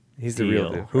He's the real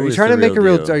deal. Who Are you is trying the to make real a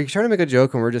real? deal? Are you trying to make a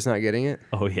joke and we're just not getting it?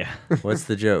 Oh yeah. What's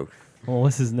the joke? Well,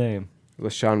 what's his name?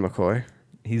 LaShawn McCoy.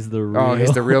 He's the real. Oh,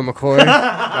 he's the real McCoy.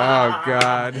 Oh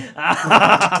God.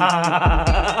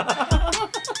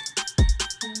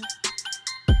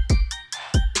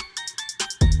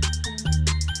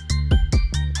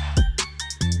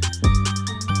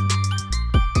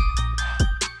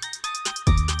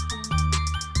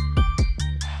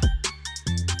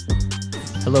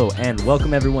 Hello and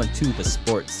welcome everyone to the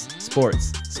Sports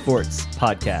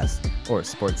podcast, or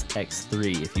Sports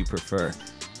X3 if you prefer,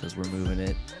 because we're moving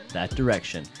it that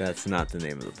direction. That's not the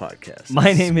name of the podcast.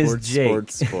 My name is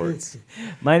Jake. Sports.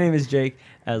 My name is Jake,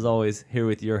 as always, here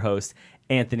with your host,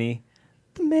 Anthony,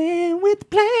 the man with the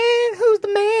plan. Who's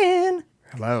the man?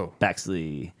 Hello.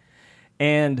 Baxley.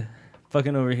 And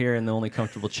fucking over here in the only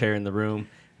comfortable chair in the room,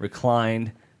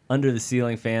 reclined under the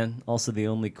ceiling fan, also the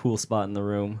only cool spot in the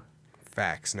room.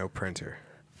 Fax, no printer.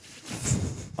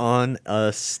 On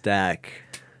a stack.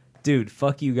 Dude,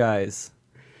 fuck you guys.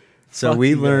 So Fuck we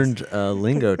you guys. learned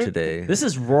lingo today. This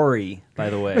is Rory, by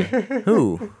the way.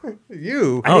 Who?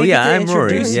 You. I Oh, didn't yeah, get to I'm Rory.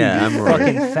 introduce Yeah, you, I'm you Rory.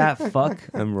 fucking fat fuck.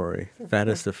 I'm Rory.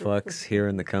 Fattest of fucks here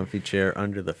in the comfy chair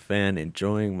under the fan,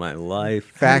 enjoying my life.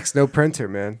 Fax, no printer,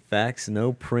 man. Fax,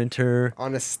 no printer,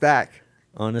 On a stack.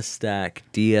 on a stack.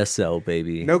 DSL,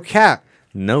 baby. No cap.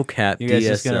 No cap You guys DSL.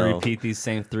 just gonna repeat these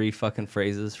same three fucking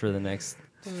phrases for the next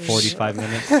 45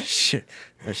 minutes? Shit.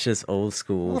 That's just old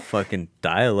school fucking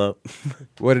dial up.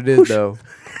 What it is though.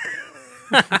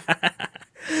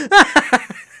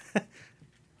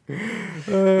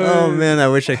 Oh man, I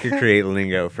wish I could create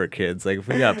lingo for kids. Like if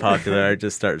we got popular, I'd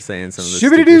just start saying some of the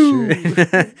Shibbity-doo. stupid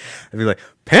shit. I'd be like,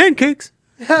 pancakes.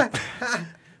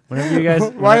 Whenever you guys...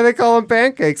 Why do they call them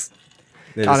pancakes?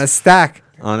 They On a just- stack.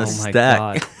 on a Oh my stack.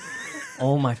 god.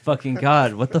 Oh my fucking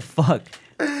god. What the fuck?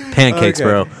 Pancakes, Okay.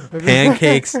 bro.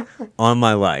 Pancakes on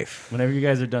my life. Whenever you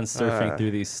guys are done surfing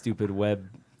through these stupid web,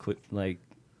 like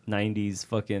 90s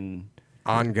fucking...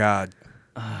 On God.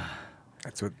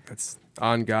 That's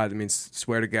on God. It means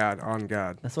swear to God. On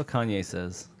God. That's what Kanye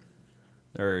says.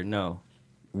 Or no.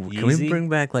 Can we Yeezy? bring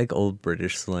back like old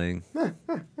British slang?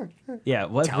 Yeah,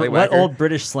 what Tallywhacker. old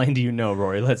British slang do you know,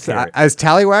 Rory? Let's hear it. As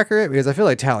Tallywhacker it? Because I feel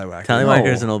like Tallywhacker. Tallywhacker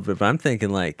No. is an old bit, but I'm thinking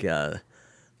like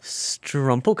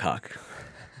strumplecock.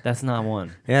 That's not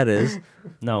one. Yeah, it is.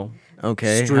 No.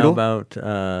 Okay. Strudel? How about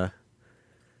Nope.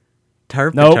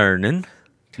 tarpaturnin?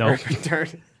 Nope.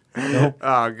 Nope.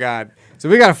 Oh God. So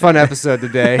we got a fun episode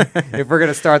today. If we're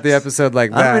gonna start the episode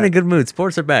like that. I'm in a good mood.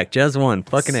 Sports are back. Jazz won.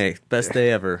 Fucking A. Best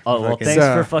day ever. Oh, well, Fucking- thanks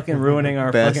So- for fucking ruining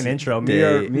our Best fucking intro. Me day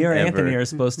or Anthony ever. are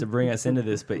supposed to bring us into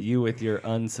this, but you with your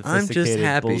I'm unsophisticated just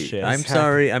happy. bullshit. I'm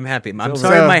sorry. I'm happy. I'm over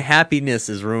sorry there. my happiness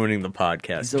is ruining the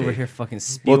podcast. He's over Jake. here fucking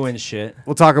spewing shit.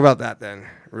 We'll talk about that then,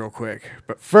 real quick.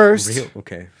 But first, Real?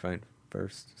 Okay, fine.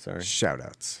 First, sorry. shout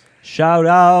outs. Shout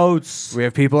outs. We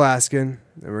have people asking,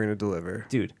 and we're gonna deliver.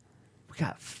 Dude, we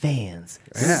got fans.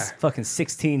 This Yeah. is fucking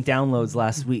 16 downloads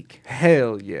last week.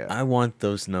 Hell yeah. I want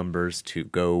those numbers to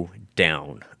go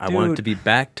down. I Dude. want it to be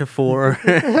back to 4.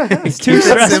 It's too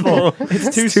stressful.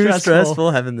 It's too stressful.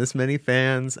 having this many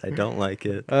fans. I don't like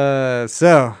it.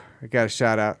 So I got a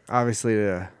shout out, obviously,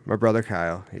 to my brother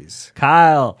Kyle. He's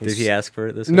Kyle. Did he ask for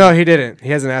it this week? no, he didn't. He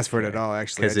hasn't asked for it at all.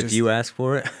 Actually, Because if you ask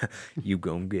for it, you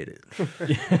gon' get it.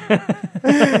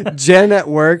 Jen at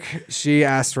work, she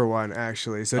asked for one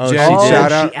actually. So Oh, Jen, she did?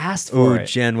 shout out. She asked for Oh, it.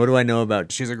 Jen, what do I know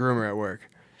about? She's a groomer at work.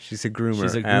 She's a groomer.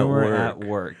 She's a groomer at at work.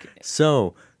 work.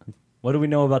 So What do we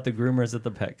know about the groomers at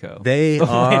the Petco? they Wait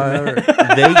a are.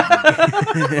 They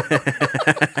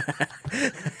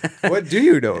What do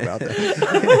you know about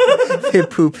that? they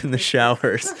poop in the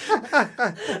showers.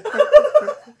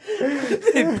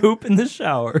 They poop in the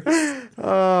shower.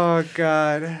 Oh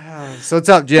God. So what's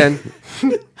up, Jen?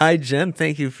 Hi, Jen.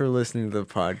 Thank you for listening to the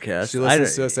podcast. She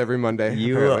listens to us every Monday.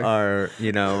 You apparently.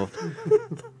 are,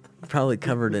 probably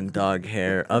covered in dog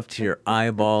hair up to your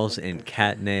eyeballs in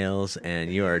cat nails,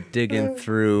 and you are digging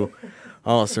through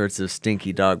all sorts of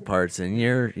stinky dog parts, and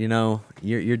you're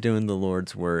doing the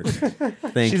Lord's work.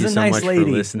 Thank She's you a so nice much lady. for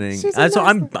listening.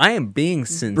 I am being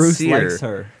sincere. Bruce likes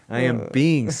her. I am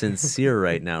being sincere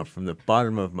right now from the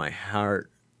bottom of my heart.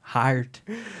 Heart.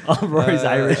 Oh, Rory's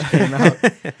Irish came out.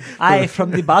 I,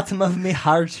 from the bottom of my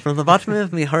heart. From the bottom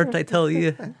of my heart, I tell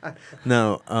you.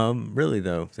 No, really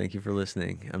though, thank you for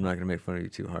listening. I'm not gonna make fun of you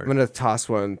too hard. I'm gonna toss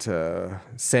one to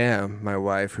Sam, my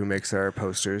wife, who makes our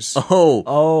posters.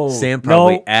 Oh, Sam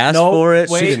probably asked for it.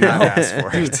 Wait, She did not no. ask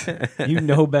for it. You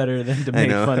know better than to I make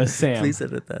know. fun of Sam. Please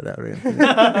edit that out,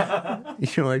 Anthony.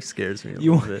 Your wife scares me a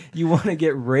little bit. You want to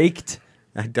get raked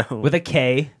I don't. with a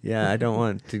K. Yeah, I don't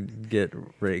want to get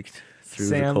raked. through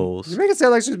Sam- the coals. You make it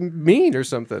sound like she's mean or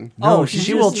something. Oh, she's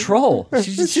she will just- troll.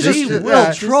 She's just She vicious.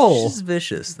 will troll. She's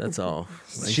vicious. That's all.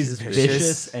 Like, She's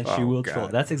vicious and she Oh, will God. troll.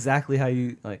 That's exactly how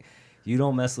you like. You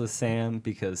don't mess with Sam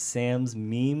because Sam's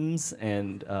memes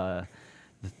and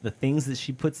the things that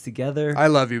she puts together. I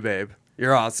love you, babe.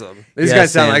 You're awesome. These Yeah,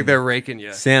 guys sound Sam. like they're raking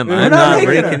you. Sam, We're I'm not not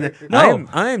making raking her. it. No.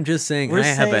 I'm just saying We're I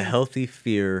have a saying healthy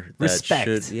fear that respect.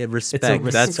 should It's a respect.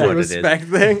 That's what Respect it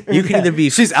thing. is. You can either be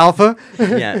She's alpha.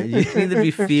 yeah, you can either be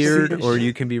feared or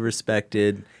you can be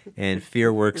respected, and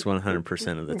fear works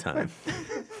 100% of the time.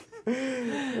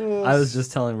 I was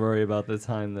just telling Rory about the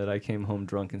time that I came home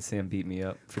drunk and Sam beat me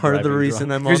up. For Part of the driving reason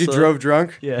drunk. I'm Because also you drove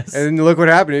drunk. Yes. And look what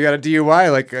happened. You got a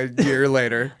DUI like a year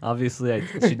later. Obviously,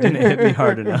 she didn't hit me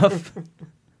hard enough.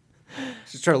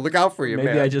 She's trying to look out for you, Maybe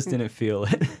man. I just didn't feel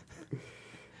it.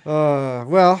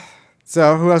 Well,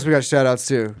 so who else we got shout outs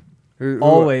to? Who-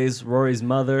 Always Rory's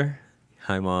mother.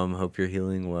 Hi, Mom. Hope you're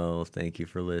healing well. Thank you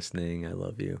for listening. I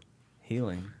love you.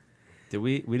 Healing. Did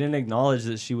we didn't acknowledge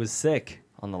that she was sick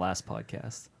on the last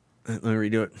podcast. Let me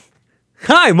redo it.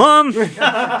 Hi, Mom.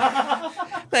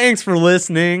 Thanks for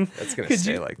listening. That's going to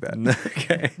stay like that.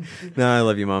 Okay. No, I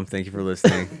love you, Mom. Thank you for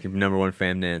listening. Your number one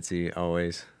fam, Nancy,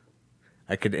 always.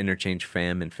 I could interchange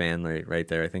fam and fan right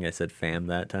there. I think I said fam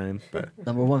that time, but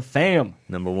Number one fam.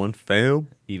 number one fam.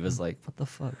 Eva's like, what the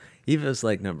fuck? Eva's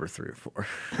like number 3 or 4.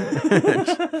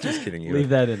 Just kidding. Eva. Leave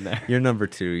that in there. You're number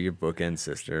 2. Your bookend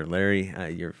sister. Larry,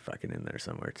 you're fucking in there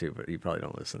somewhere too, but you probably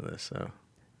don't listen to this, so.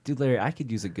 Dude, Larry, I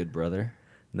could use a good brother.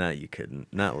 No, you couldn't.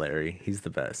 Not Larry. He's the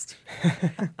best.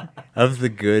 Of the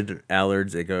good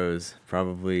Allards, it goes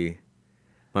probably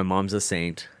my mom's a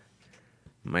saint.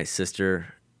 My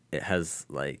sister, it has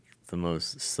like the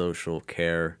most social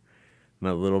care.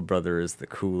 My little brother is the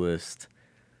coolest.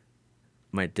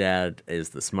 My dad is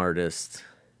the smartest.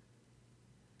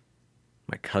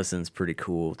 My cousin's pretty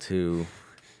cool too.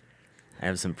 I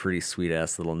have some pretty sweet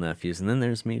ass little nephews, and then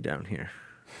there's me down here.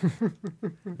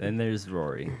 Then there's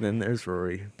Rory. Then there's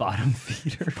Rory. Bottom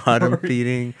feeder. Bottom Rory.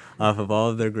 feeding off of all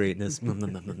of their greatness.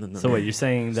 So wait, you're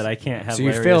saying that I can't have So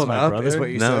you Larry failed as my up, brother? is what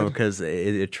you No, said? because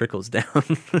it trickles down.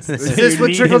 Is You this what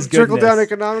need trickle his down goodness.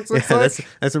 economics looks Yeah, like?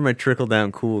 that's where my trickle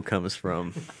down cool comes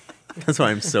from. That's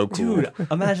why I'm so cool. Dude,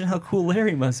 imagine how cool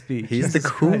Larry must be. He's the Jesus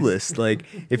Christ. coolest. Like,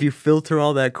 if you filter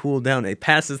all that cool down, it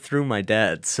passes through my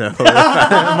dad. So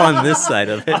I'm on this side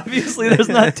of it. Obviously, there's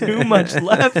not too much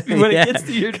left when it gets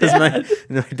to your 'cause dad.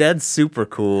 My dad's super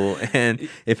cool, and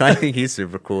if I think he's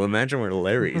super cool, imagine where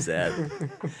Larry's at.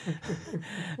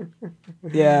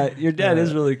 Yeah, your dad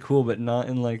is really cool, but not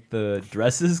in like the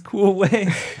dresses cool way.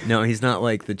 No, he's not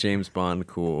like the James Bond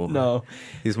cool. No,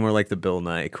 He's more like the Bill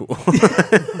Nye cool.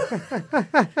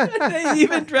 they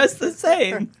even dress the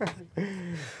same.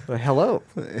 Well, hello.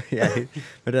 Yeah,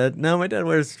 my dad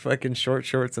wears fucking short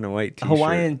shorts and a white t-shirt.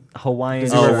 Hawaiian.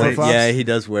 Does he wear Oh, wait, flip-flops? yeah, he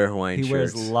does wear Hawaiian He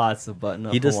shirts. wears lots of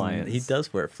button-up He does. Hawaiians. He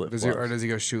does wear flip Does flops. he, or does he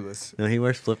go shoeless? No, he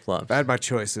wears flip flops. If I had my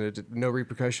choice and it did no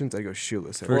repercussions, I go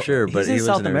shoeless. For sure, but He's he in lives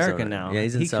South in America Arizona. now. Yeah,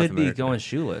 he's in he South could America. be going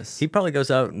shoeless. He probably goes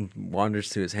out and wanders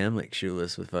to his hammock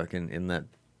shoeless with fucking in that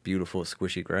beautiful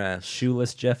squishy grass.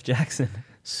 Shoeless Jeff Jackson.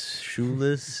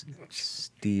 Shoeless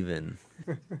Steven.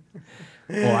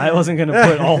 Well, I wasn't gonna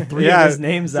put all three Yeah, of his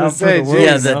names I out was for gonna the say, world.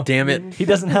 Yeah, you know? that damn it. He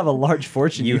doesn't have a large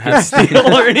fortune You you have can to-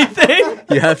 steal or anything.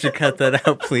 You have to cut that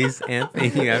out, please, Anthony.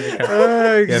 You have to cut. Because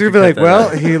have you'd to be cut like, that well,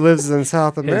 out. he lives in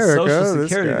South His America. social this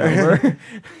security guy." number.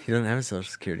 He doesn't have a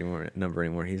social security number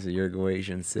anymore. He's a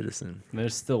Uruguayan citizen.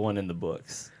 There's still one in the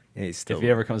books. Yeah, he's still. If he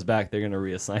ever comes back, they're gonna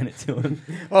reassign it to him.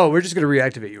 Oh, we're just going to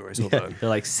reactivate yours. Hold on. They're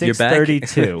like You're back?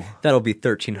 632. That'll be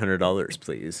 $1,300,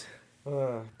 please.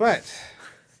 But,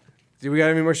 do we got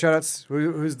any more shout outs?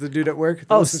 Who's the dude at work? that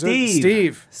Oh, listens to it? Steve.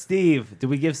 Steve. Steve, did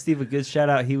we give Steve a good shout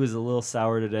out? He was a little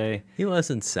sour today. He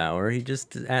wasn't sour. He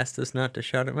just asked us not to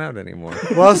shout him out anymore.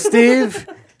 Well, Steve,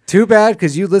 too bad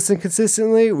because you listen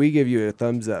consistently. We give you a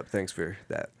thumbs up. Thanks for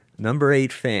that. Number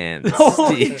 8 fan.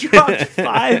 Oh, he Steve. dropped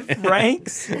 5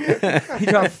 ranks. He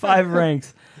dropped 5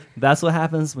 ranks. That's what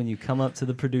happens when you come up to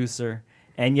the producer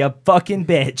and you fucking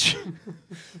bitch.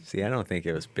 See, I don't think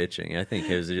it was bitching. I think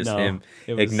it was just No, him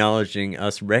it was- acknowledging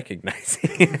us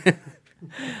recognizing.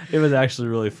 It was actually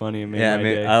really funny and made Yeah, my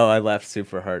man. day. Oh, I laughed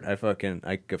super hard.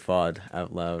 I guffawed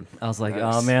out loud. I was like,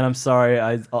 Nice. oh man, I'm sorry.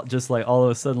 I just like all of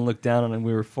a sudden looked down and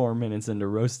we were 4 minutes into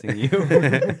roasting you.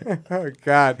 Oh,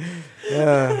 God.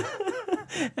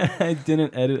 I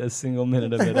didn't edit a single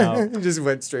minute of it out. You just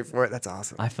went straight for it. That's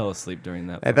awesome. I fell asleep during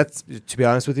that. And part. that's, to be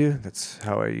honest with you, that's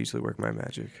how I usually work my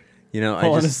magic. You know,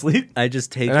 Falling asleep. I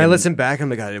just take And I him- listen back, I'm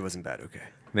like, God, it wasn't bad. Okay.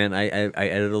 Man, I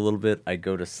edit a little bit. I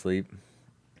go to sleep,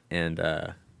 and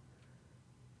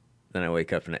then I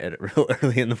wake up and I edit real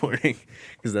early in the morning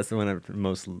because that's the one I'm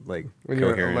most like When you're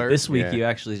coherent. alert. This week Yeah. you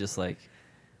actually just like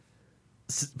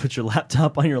put your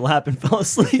laptop on your lap and fell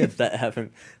asleep. That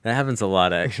happens a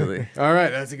lot actually. All right,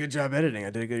 that's a good job editing. I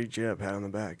did a good job. Pat on the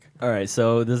back. All right,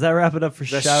 so does that wrap it up for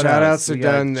The shout shout-outs are We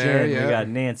got done there, Jen, yeah. We got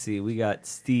Nancy. We got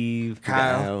Steve.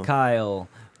 Kyle. Kyle.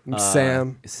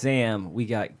 Sam. Sam. We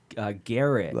got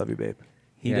Garrett. Love you, babe.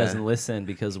 He Yeah. doesn't listen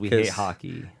because we 'Cause- hate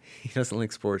hockey. He doesn't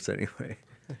like sports anyway.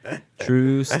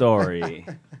 True story.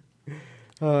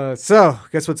 So,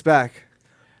 guess what's back?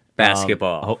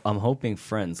 Basketball. I'm hoping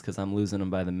Friends because I'm losing them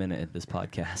by the minute at this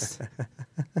podcast.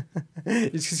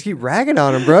 You just keep ragging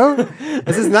on him, bro.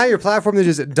 This is not your platform to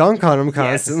just dunk on him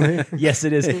constantly. Yes,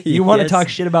 it is. You want to Yes. talk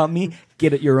shit about me?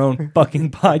 Get at your own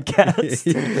fucking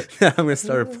podcast. I'm gonna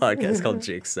start a podcast called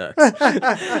Jake Sucks.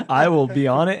 I will be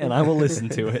on it and I will listen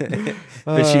to it.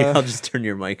 But I'll just turn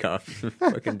your mic off.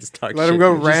 Fucking just talk Let shit. him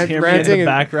go Just rant, hear me in ranting the and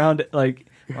background, like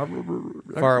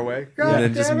far away. And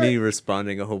then just me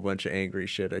responding a whole bunch of angry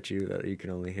shit at you that you can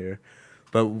only hear.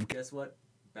 But guess what?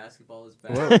 Basketball is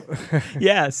back.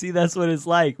 yeah. See, that's what it's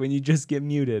like when you just get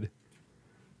muted.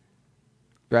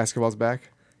 Basketball's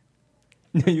back.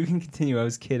 No, you can continue. I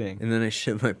was kidding. And then I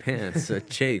shit my pants.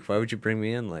 Jake, why would you bring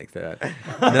me in like that?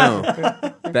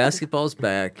 No. Basketball's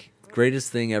back.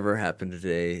 Greatest thing ever happened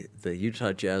today. The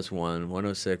Utah Jazz won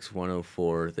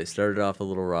 106-104. They started off a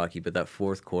little rocky, but that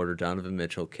fourth quarter, Donovan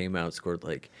Mitchell came out, scored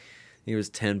he was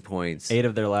 10 points. 8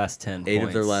 of their last 10 Eight points.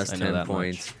 of their last I know 10 that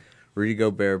points. much. Rudy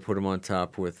Gobert put him on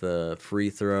top with a free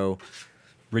throw.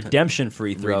 Redemption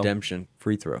free throw. Redemption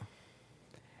free throw.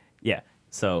 Yeah.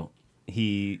 So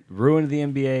he ruined the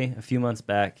NBA a few months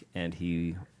back, and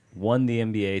he won the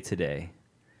NBA today.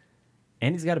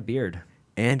 And he's got a beard.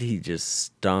 And he just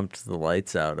stomped the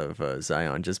lights out of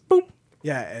Zion. Just boom,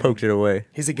 Yeah, and poked it away.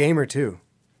 he's a gamer too.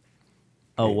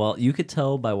 Oh, well, you could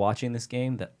tell by watching this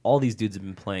game that all these dudes have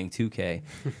been playing 2K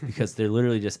because they're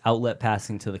literally just outlet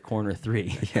passing to the corner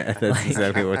 3. Yeah, that's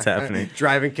exactly what's happening.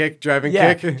 Driving kick,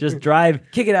 Yeah, kick. just drive,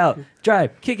 kick it out,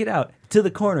 drive, kick it out, to the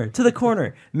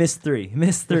corner, miss 3.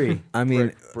 I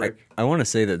mean, Brick. I want to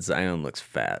say that Zion looks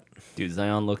fat. Dude,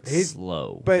 Zion looked He-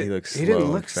 slow. But He looks he didn't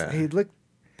slow look. and fat.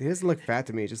 He doesn't look fat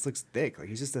to me. He just looks thick. Like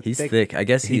he's just a He's thick. thick. I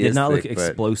guess he he did is not look thick, but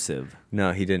explosive.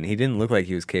 no, he didn't. He didn't look like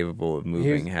he was capable of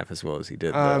moving was- half as well as he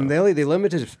did. They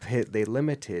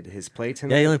limited his play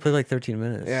tonight. yeah, he only played like 13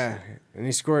 minutes. Yeah, and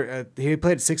he scored. He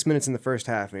played 6 minutes in the first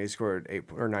half, and he scored 8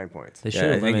 or 9 points. They Yeah, should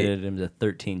I have think limited him to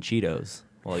 13 Cheetos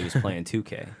while he was playing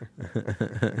 2K.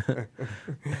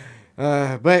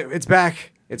 But it's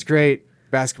back. It's great.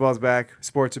 Basketball's back.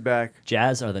 Sports are back.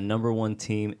 Jazz are the #1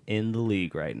 team in the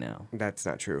league right now. That's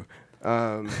not true.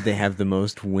 They have the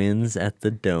most wins at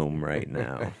the Dome right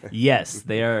now. Yes,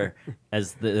 they are.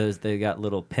 As they got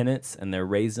little pennants and they're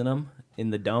raising them in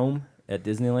the dome at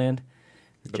Disneyland.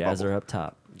 The Jazz bubble. are up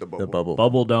top. The bubble. The bubble.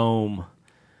 Bubble Dome.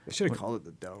 They should have called it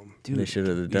the dome. Dude, They should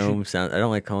have the you Dome should- sound. I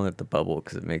don't like calling it the bubble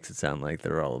because it makes it sound like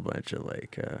they're all a bunch of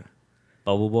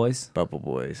Bubble Boys. bubble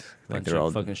boys. Like Bunch they're of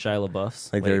all fucking Shia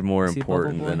LaBeoufs. like Wait, they're more is he a Bubble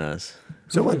important Boy? than us.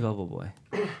 So So what- Bubble Boy.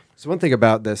 So one thing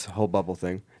about this whole bubble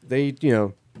thing, they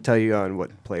tell you on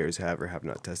what players have or have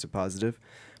not tested positive,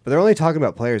 but they're only talking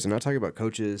about players. They're not talking about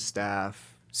coaches,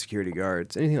 staff, security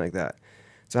guards, anything like that.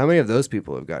 So how many of those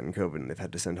people have gotten COVID and they've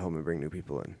had to send home and bring new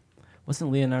people in?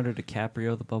 Wasn't Leonardo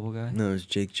DiCaprio the bubble guy? No, it was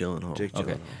Jake Gyllenhaal Jake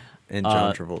Okay. Gyllenhaal. and John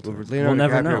Uh, Travolta. Leonardo We'll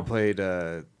never DiCaprio know. played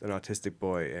an autistic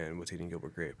boy and What's Eating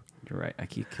Gilbert Grape. You're right. I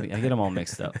get them all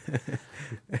mixed up.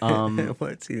 Um,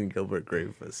 What's eating Gilbert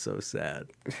Grape was so sad.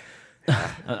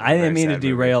 I didn't Very mean to sad movie.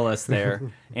 derail us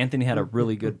there. Anthony had a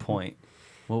really good point.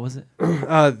 What was it?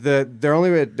 They're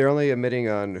only admitting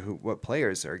on what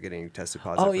players are getting tested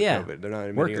positive Oh, for yeah. COVID. They're not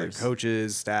admitting Workers. like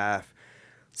coaches, staff,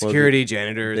 Well, security,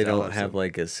 janitors. They all don't that have stuff.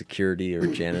 like a security or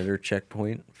janitor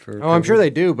checkpoint for. Oh, I'm sure COVID? they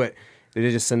do, but they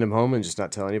just send them home and just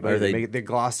not tell anybody. Or They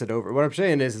gloss it over. What I'm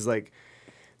saying is like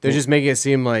they're just making it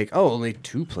seem like only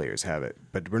 2 players have it,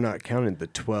 but we're not counting the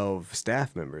 12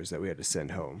 staff members that we had to send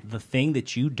home. The thing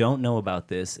that you don't know about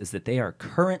this is that they are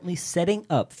currently setting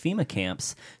up FEMA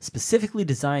camps specifically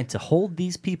designed to hold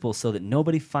these people so that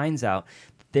nobody finds out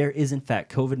that there is, in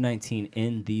fact, COVID-19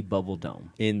 in the bubble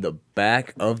dome. in the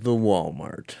back of the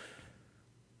Walmart.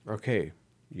 Okay,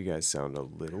 you guys sound a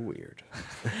little weird.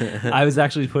 I was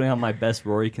actually putting on my best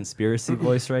Rory conspiracy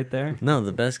voice right there. No,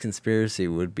 the best conspiracy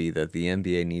would be that the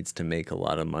NBA needs to make a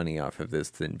lot of money off of this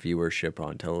than viewership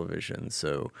on television.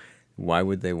 So why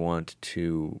would they want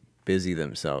to busy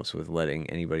themselves with letting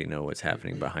anybody know what's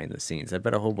happening behind the scenes? I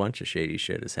bet a whole bunch of shady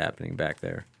shit is happening back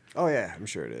there. Oh yeah, I'm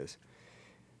sure it is.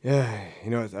 Yeah, you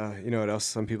know what else?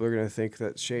 Some people are gonna think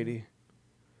that's shady.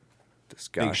 Big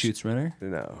Scotch. Shoots Renner?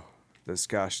 No, those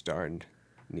gosh darn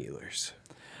kneelers.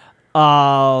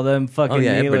 Oh, them fucking Oh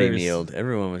yeah, everybody kneelers. kneeled.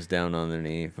 Everyone was down on their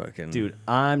knee. Fucking Dude,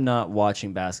 I'm not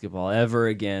watching basketball ever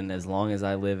again as long as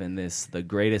I live in the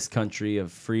greatest country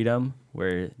of freedom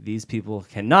where these people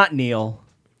cannot kneel.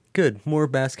 Good. More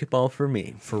basketball for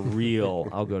me. For real.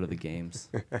 I'll go to the games.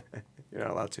 You're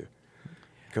not allowed to.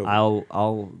 COVID.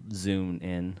 I'll Zoom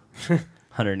in.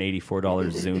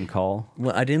 $184 Zoom call.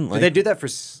 Well, I didn't Did like. they do that for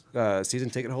season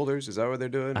ticket holders? Is that what they're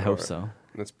doing? I hope Or- so.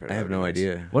 That's pretty. I have that'd be no nice.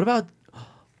 idea. What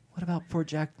about poor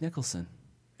Jack Nicholson?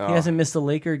 Oh. He hasn't missed a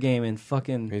Laker game in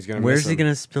fucking. He's gonna. Where's miss he them.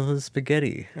 gonna spill his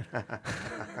spaghetti?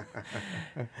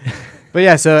 But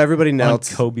yeah, so everybody on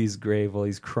knelt. Kobe's grave while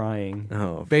he's crying.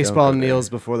 Oh, Baseball don't go there. kneels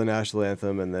before the national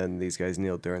anthem, and then these guys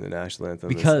kneeled during the national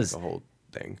anthem. It's Because- like the whole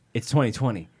thing. It's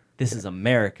 2020. This is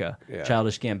America. Yeah.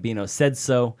 Childish Gambino said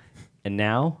so. And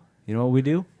now, you know what we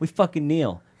do? We fucking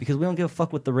kneel. Because we don't give a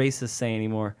fuck what the racists say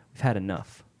anymore. We've had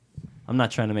enough. I'm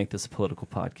not trying to make this a political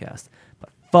podcast, but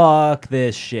fuck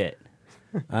this shit.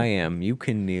 I am. You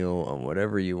can kneel on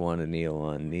whatever you want to kneel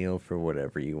on. Kneel for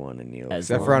whatever you want to kneel. As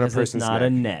Except long for on a as it's person's not a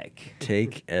neck.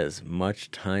 Take as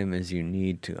much time as you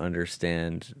need to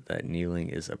understand that kneeling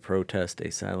is a protest,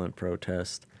 a silent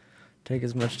protest. Take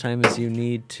as much time as you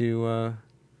need to,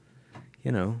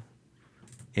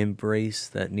 embrace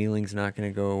that kneeling's not going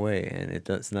to go away, and it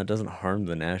doesn't harm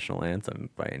the national anthem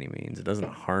by any means. It doesn't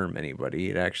harm anybody.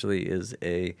 It actually is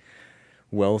a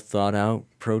well thought out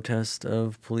protest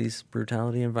of police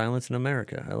brutality and violence in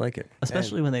America. I like it.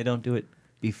 Especially when they don't do it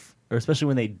or especially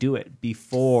when they do it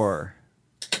before.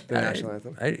 The national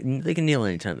anthem. They can kneel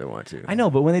anytime they want to. I know,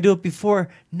 but when they do it before,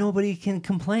 nobody can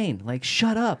complain. Like,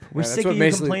 shut up. We're Yeah, that's sick what of you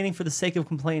basically- complaining for the sake of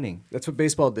complaining. That's what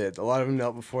baseball did. A lot of them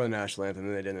knelt before the national anthem,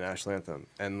 and then they did the national anthem,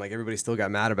 and like everybody still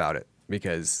got mad about it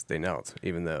because they knelt,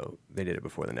 even though they did it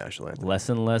before the national anthem. Less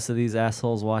and less of these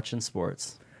assholes watching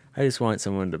sports. I just want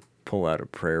someone to pull out a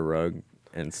prayer rug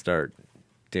and start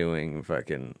doing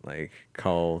fucking like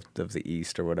Call of the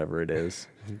East or whatever it is.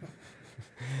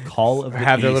 Call of the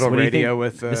Have their East. little What do you radio think?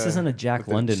 with This isn't a Jack with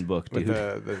the- London book, with dude.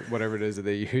 the whatever it is that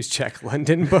they use. Jack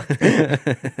London book.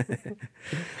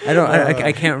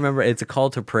 I can't remember. It's a call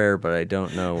to prayer, but I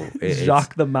don't know.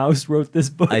 Jacques the Mouse wrote this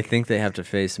book. I think they have to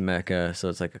face Mecca, so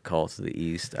it's like a call to the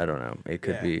East. I don't know. It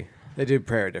could Yeah. be. They do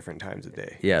prayer at different times a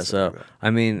day. Yeah, Stuff so like that. I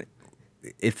mean,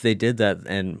 if they did that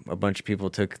and a bunch of people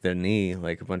took the knee,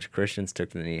 like a bunch of Christians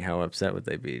took the knee, how upset would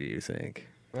they be, do you think?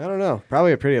 I don't know.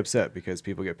 Probably pretty upset because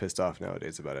people get pissed off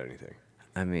nowadays about anything.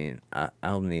 I mean,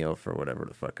 I'll kneel for whatever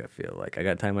the fuck I feel like. I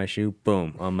got to tie my shoe,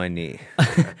 boom, on my knee.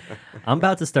 I'm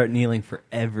about to start kneeling for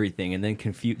everything and then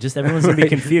just everyone's going to be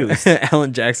confused.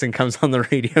 Alan Jackson comes on the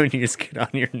radio and you just get on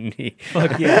your knee.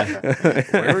 Fuck yeah.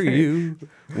 Where are you?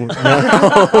 No,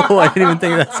 I didn't even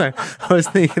think of that song. I was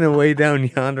thinking of Way Down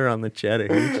Yonder on the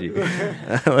Chattahoochee.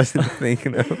 I wasn't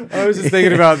thinking of... I was just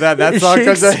thinking about that. That song Shake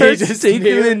comes out. He starts just taking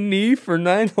kneeled. the knee for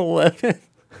 9/11.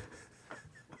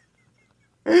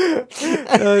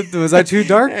 Was I too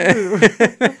dark?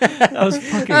 That was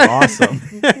fucking awesome.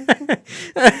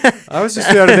 I was just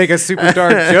trying to make a super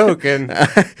dark joke, and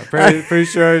I'm pretty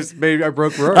sure I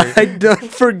broke Rory. I done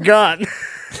forgot.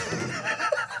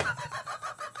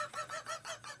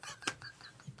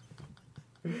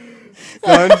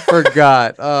 Done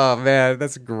forgot. Oh man,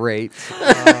 that's great.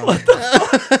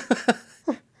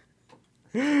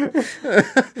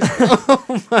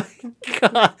 Oh my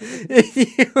god.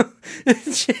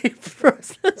 Jay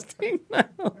processing now.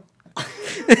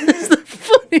 It's the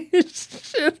funniest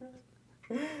shit.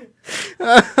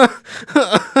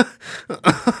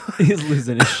 He's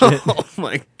losing his shit. Oh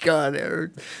my god,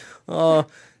 Eric. Oh,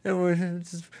 everyone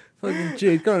just fucking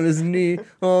Jake on his knee.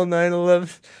 All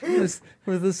 9/11 just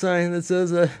with a sign that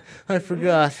says, I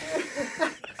forgot.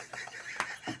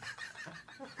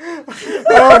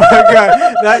 Oh my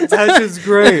god, that touch is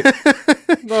great.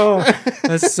 Oh,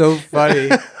 that's so funny.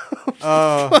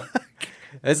 Oh,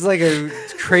 it's like a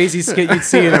crazy skit you'd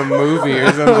see in a movie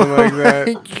or something like that.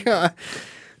 Oh my god.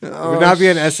 It would not be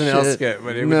an SNL skit,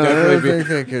 but it would I definitely don't be.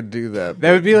 think I could do that.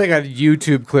 That would be like a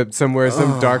YouTube clip somewhere,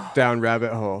 some dark down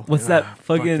rabbit hole. What's that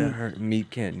Fuck, that fucking hurt.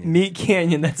 Meat Canyon. Meat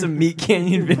Canyon? That's a Meat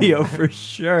Canyon video for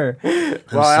sure.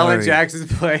 While Alan sorry.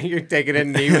 Jackson's playing, you're taking a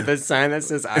knee with a sign that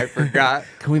says "I forgot."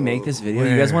 Can we make this video?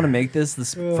 You guys want to make this the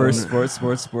first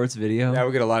sports video? That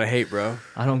would get a lot of hate, bro.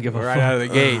 I don't give a Right fuck. out of the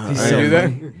gate. He's You so do that?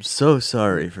 funny. I'm so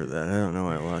sorry for that. I don't know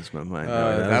why I lost my mind.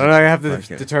 I don't know. I have to Fuck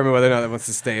it. determine whether or not that wants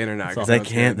to stay in or not. 'cause That's that I was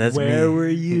can't. good. That's Where me. were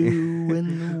you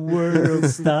when the world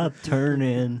stopped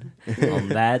turning on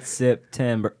that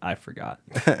September? I forgot.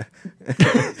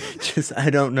 Just I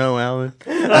don't know, Alan.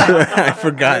 I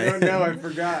forgot. I don't know. I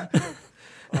forgot.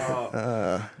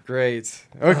 Great.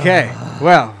 Okay.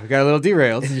 Well, we got a little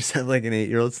derailed. You just had like an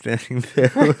 8-year-old standing there.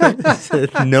 Who said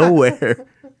nowhere.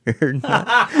 You're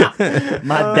not.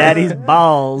 My daddy's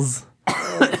balls.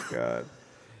 God.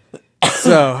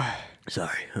 So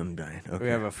Sorry, I'm dying. Okay. we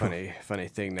have a funny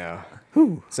thing now.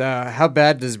 So how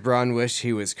bad does Braun wish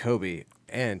he was Kobe?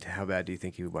 And how bad do you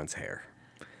think he wants hair?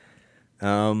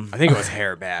 I think it was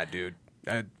hair bad, dude.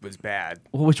 That was bad.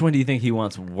 Well, which one do you think he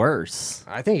wants worse?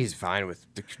 I think he's fine with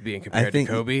being compared I think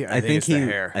to Kobe. I think it's he the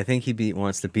hair. I think he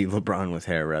wants to beat LeBron with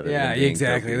hair rather Yeah, than being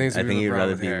exactly. Kobe. I think he'd LeBron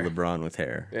rather with be hair. LeBron with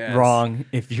hair. Yes. Wrong.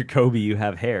 If you're Kobe, you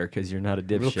have hair because you're not a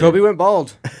dipshit. Well, Kobe went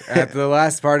bald at the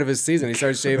last part of his season. He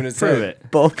started shaving his Prove head. it.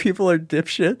 Bald people are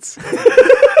dipshits.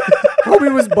 Kobe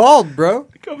was bald, bro.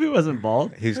 Kobe wasn't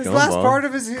bald. He's His going last bald. part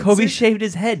of his Kobe shaved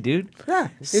his head, dude. Yeah,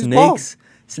 he's bald.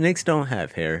 Snakes don't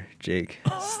have hair, Jake.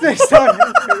 Snakes don't.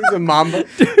 He's a mamba.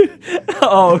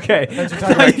 Oh, okay.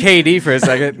 Talking about KD for a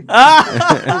second.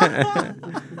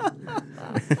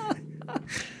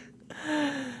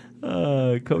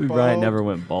 Kobe Bryant never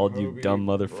went bald, you dumb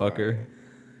motherfucker.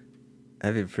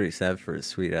 I'd be pretty sad for his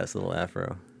sweet ass little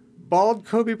afro. Bald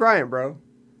Kobe Bryant, bro.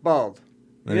 Bald.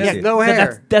 Let He me has see. no But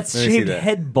hair. that's Let me see shaved that.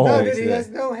 head No, bald. dude, see he that. has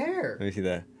no hair. Let me see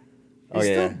that. He's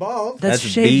yeah. still bald. That's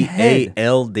That's shaved head.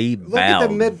 B-A-L-D, Look at the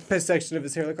bald. mid section of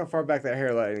his hair. Look how far back that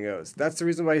hairline goes. That's the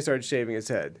reason why he started shaving his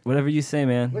head. Whatever you say,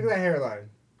 man. Look at that hairline.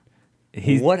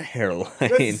 He's What hairline?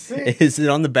 Let's see. Is it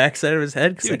on the backside of his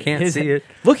head? Because I can't his- see it.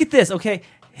 Look at this, okay?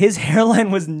 His hairline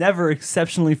was never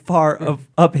exceptionally far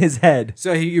up his head.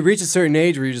 So you reach a certain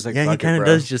age where you're just like, Yeah, he fuck kind it, of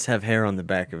bro. does just have hair on the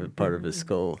back of it, part of his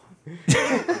skull.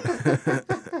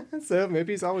 So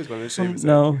maybe he's always wanted to shave his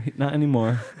No, not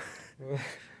anymore.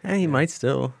 Yeah, he might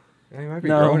still. head. He might be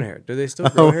No. growing hair. Do they still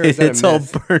grow Oh, hair? Is that a it's all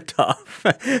myth? burnt off.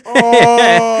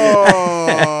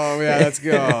 Oh, yeah, let's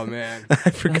go, man. I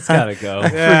forgot. That's gotta go.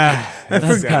 Yeah,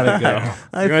 That's gotta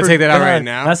go. You want to take that out forgot. right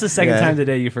now? That's the second Yeah. time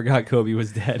today you forgot Kobe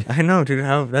was dead. I know, dude.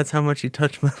 That's how much he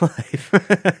touched my life.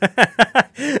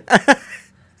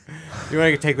 You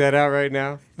want to take that out right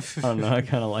now? I don't know. I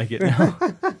kind of like it now.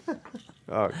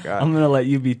 Oh God. I'm gonna let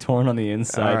you be torn on the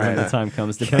inside when the Alright. time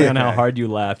comes. Depending on how hard you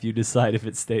laugh, you decide if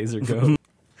it stays or goes.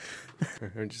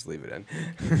 Or just leave it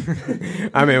in.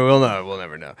 I mean, we'll know. We'll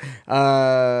never know.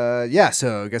 Yeah.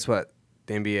 So guess what?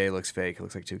 The NBA looks fake. It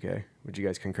looks like 2K. Would you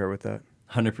guys concur with that?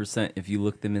 100%. If you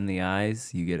look them in the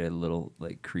eyes, you get a little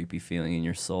like creepy feeling in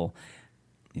your soul.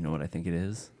 You know what I think it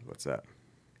is? What's that?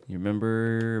 You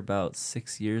remember about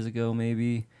 6 years ago,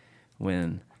 maybe,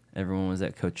 when everyone was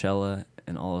at Coachella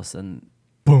and all of a sudden,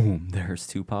 boom, there's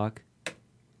Tupac.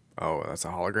 Oh, that's a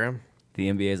hologram. The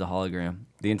NBA is a hologram.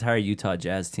 The entire Utah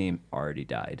Jazz team already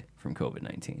died from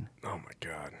COVID-19. Oh my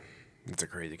God. That's a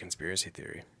crazy conspiracy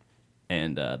theory.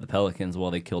 And the Pelicans,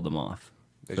 well, they killed them off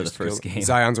They for the just first killed- game.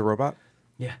 Zion's a robot.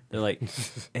 Yeah. They're like,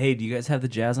 hey, do you guys have the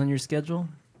Jazz on your schedule?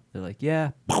 They're like,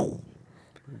 yeah.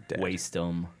 Dead. Waste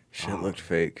them. Shit looked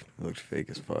fake. It looked fake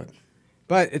as fuck.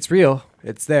 But it's real.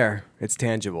 It's there. It's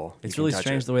tangible. It's You really can touch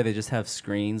strange it. the way they just have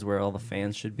screens where all the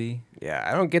fans should be. Yeah,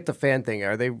 I don't get the fan thing.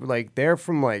 Are they like they're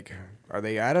from like? Are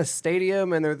they at a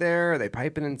stadium and they're there? Are they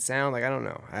piping in sound? Like I don't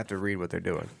know. I have to read what they're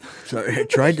doing. Sorry, I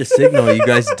tried to signal. You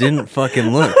guys didn't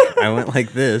fucking look. I went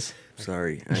like this.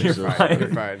 Sorry. I'm You're so fine. sorry. You're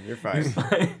fine. You're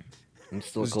fine. I'm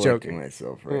still Just collecting joking.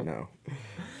 myself right now.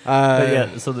 But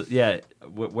yeah, so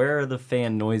where are the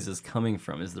fan noises coming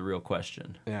from is the real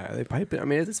question. Yeah, are they piping. I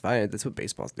mean, it's fine. That's what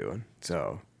baseball's doing.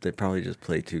 So They probably just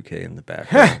play 2K in the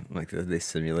background. Like they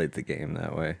simulate the game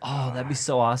that way. Oh, that'd be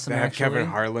so awesome, they have actually. Kevin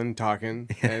Harlan talking,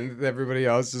 and everybody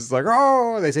else is like,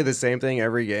 oh, they say the same thing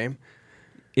every game.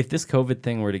 If this COVID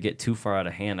thing were to get too far out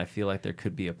of hand, I feel like there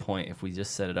could be a point if we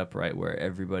just set it up right where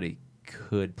everybody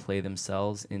could play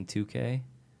themselves in 2K.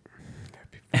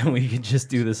 And we could just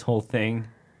do this whole thing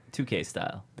 2K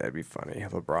style. That'd be funny.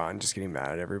 LeBron just getting mad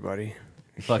at everybody.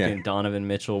 Fucking Yeah. Donovan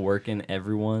Mitchell working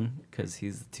everyone because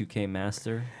he's the 2K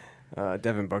master.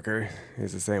 Devin Booker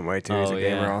is the same way too. He's a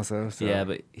gamer also. So. Yeah,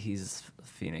 but he's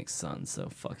Phoenix Suns, so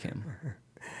fuck him.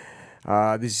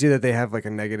 Did you see that they have like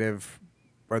a negative,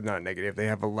 or not negative? They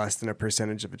have a less than a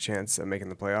percentage of a chance of making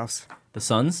the playoffs. The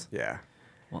Suns? Yeah,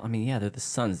 Well, I mean, yeah, they're the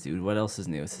Suns, dude. What else is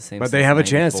new? It's the same. but they since have a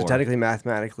chance to 94. technically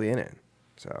mathematically in it.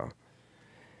 So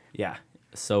Yeah.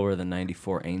 So are the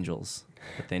 94 Angels,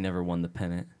 but they never won the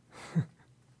pennant.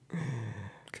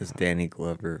 Because Danny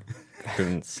Glover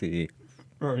couldn't see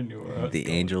the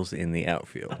Angels in the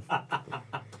outfield.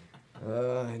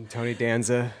 and Tony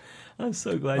Danza. I'm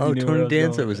so glad Oh, you knew where I Tony was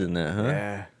Danza going. was in that, huh?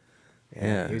 Yeah.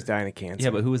 Yeah. He was dying of cancer. Yeah,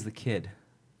 but who was the kid?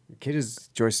 the kid is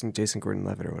Jason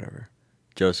Gordon-Levitt or whatever.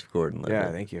 Joseph Gordon-Levitt.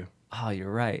 Yeah, thank you. Oh,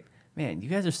 you're right. Man, you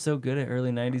guys are so good at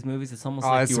early 90s movies. It's almost Oh,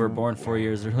 like it's you were born 4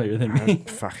 years earlier than me.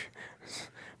 Fuck.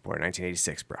 Born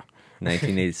 1986, bro.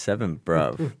 1987,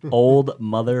 bruv. Old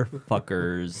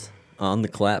motherfuckers. On the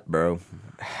clap, bro.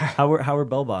 How were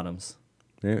bell bottoms?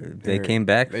 They came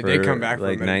back. They for did come back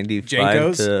like from it. 95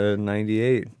 Jenkos? to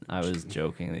 98. I was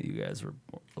joking that you guys were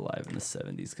alive in the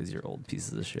 70s because you're old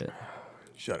pieces of shit.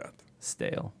 Shut up.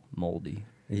 Stale, moldy.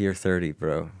 You're 30,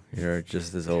 bro. You're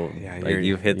just as old. Yeah, like you're-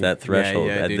 you've hit that threshold.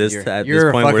 yeah, at dude, this you're- at you're this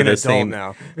a point, we're fucking the adult same.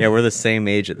 now. Yeah, we're the same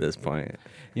age at this point.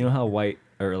 You know how white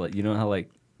or like you know how like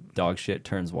dog shit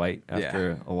turns white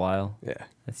after a while? Yeah.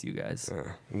 That's you guys.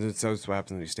 And so that's what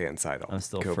happens when you stay inside all I'm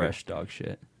still COVID. fresh dog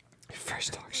shit. Fresh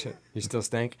dog shit. You still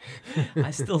stank?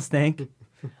 I still stank.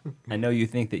 I know you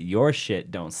think that your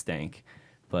shit don't stank,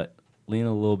 but lean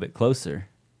a little bit closer.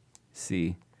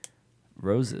 See,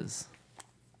 roses.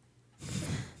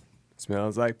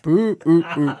 Smells like poo, ooh,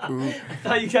 ooh, ooh. I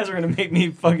thought you guys were gonna make me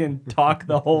fucking talk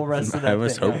the whole rest of that. I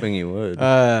was thing. hoping you would.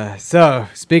 So,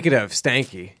 speaking of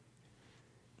stanky,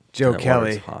 Joe That water's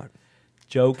Kelly. hot.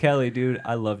 Joe Kelly, dude.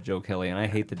 I love Joe Kelly, and I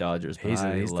hate the Dodgers. But He's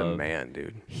I the love- man,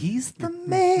 dude. He's the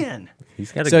man.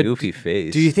 He's got a So, goofy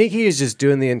face. Do you think he was just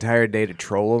doing the entire day to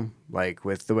troll him, like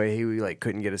with the way he like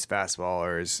couldn't get his fastball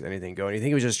or his anything going? Do you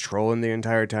think he was just trolling the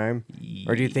entire time,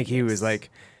 or do you think he was like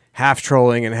half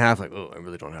trolling and half like, oh, I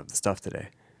really don't have the stuff today?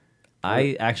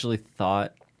 I actually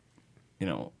thought,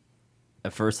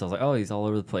 at first I was like, oh, he's all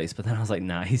over the place. But then I was like,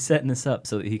 nah, he's setting this up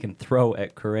so that he can throw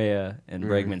at Correa and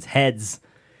Bregman's heads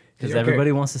because Okay.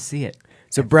 everybody wants to see it.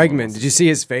 So Bregman, did you see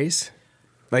his face?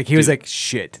 Like he was like,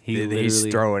 shit, He he's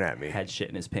literally throwing at me. Had shit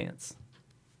in his pants.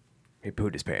 He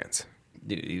pooed his pants.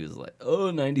 Dude, he was like,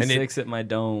 oh, 96 at my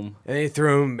dome. And he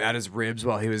threw him at his ribs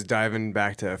while he was diving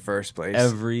back to first place.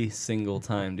 Every single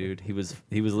time, dude. He was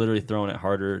literally throwing it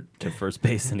harder to first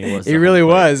base than he was. He to really home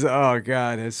plate. was. Oh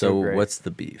god, it's so, So great. what's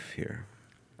the beef here?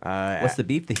 What's the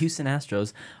beef? The Houston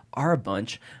Astros are a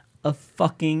bunch of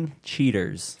fucking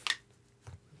cheaters.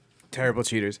 terrible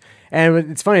cheaters? And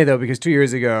it's funny though because 2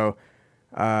 years ago,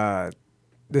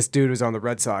 this dude was on the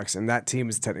Red Sox, and that team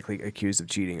is technically accused of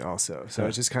cheating also. So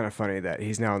it's just kind of funny that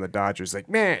he's now on the Dodgers. Like,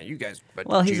 man, you guys.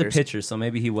 Well, he's cheaters. a pitcher, so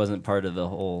maybe he wasn't part of the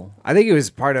whole. I think he was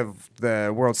part of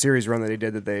the World Series run that he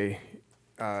did that they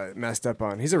messed up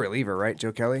on. He's a reliever, right,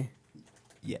 Joe Kelly?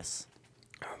 Yes.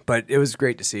 But it was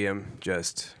great to see him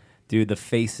just. Dude, the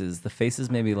faces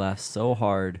made me laugh so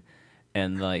hard,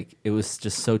 and like it was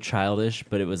just so childish,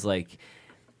 but it was like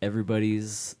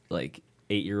everybody's like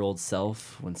 8-year-old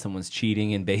self when someone's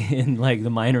cheating in like the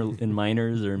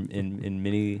minors or in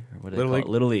mini or what do they Little call League? it?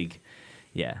 Little League.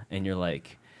 Yeah, and you're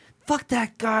like, fuck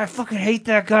that guy, I fucking hate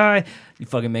that guy. You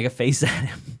fucking make a face at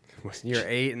him. You're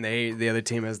 8, and the other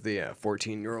team has the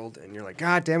 14-year-old, and you're like,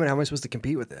 God damn it, how am I supposed to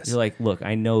compete with this? You're like, look,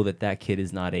 I know that kid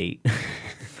is not 8.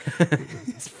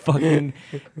 He's fucking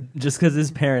just because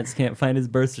his parents can't find his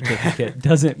birth certificate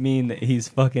doesn't mean that he's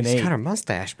fucking He's 8. got a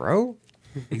mustache, bro.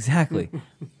 Exactly.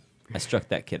 I struck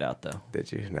that kid out though.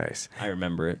 Did you? Nice. I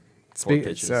remember it. 4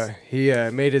 pitches. So he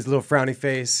made his little frowny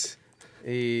face.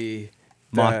 He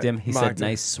Mocked him. He said, mocked him.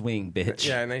 "Nice swing, bitch."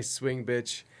 Yeah, nice swing,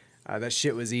 bitch. That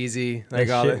shit was easy. That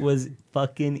all shit was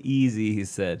fucking easy. He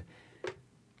said.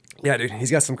 Yeah, dude, he's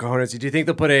got some cojones. Do you think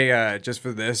they'll put a just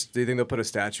for this? Do you think they'll put a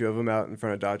statue of him out in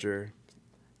front of Dodger?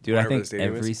 Dude, I Whatever the think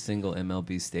stadium every is. single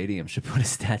MLB stadium should put a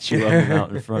statue of him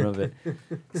out in front of it.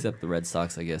 Except the Red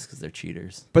Sox, I guess, because they're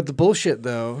cheaters. But the bullshit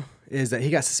though is that he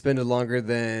got suspended longer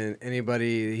than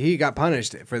anybody. He got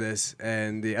punished for this,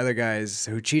 and the other guys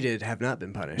who cheated have not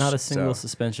been punished. Not a single So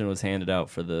suspension was handed out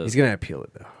for the. he's gonna appeal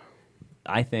it though.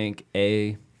 I think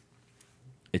it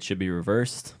should be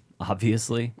reversed.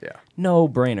 Obviously, Yeah. no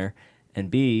brainer. And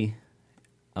B,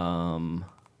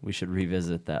 we should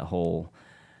revisit that whole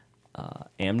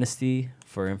amnesty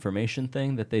for information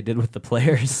thing that they did with the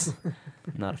players. I'm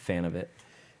not a fan of it.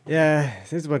 Yeah,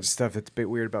 there's a bunch of stuff that's a bit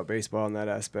weird about baseball in that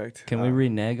aspect. Can we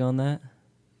renege on that?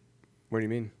 What do you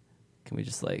mean? Can we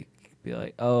just like be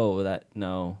like, oh, that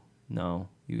no,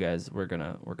 you guys, we're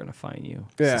gonna fine you,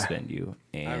 Yeah. suspend you,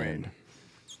 and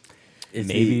mean,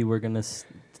 maybe we're gonna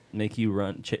make you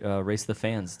race the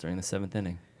fans during the 7th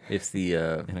inning If the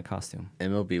in a costume.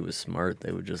 MLB was smart,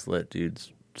 they would just let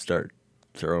dudes start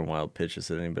throwing wild pitches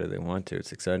at anybody they want to.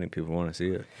 It's exciting. People want to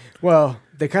see it. Well,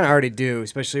 they kind of already do,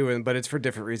 especially but it's for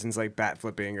different reasons, like bat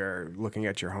flipping or looking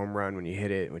at your home run when you hit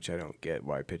it, which I don't get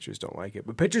why pitchers don't like it.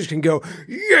 But pitchers can go,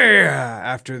 yeah,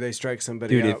 after they strike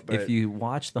somebody Dude, out. if you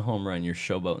watch the home run, you're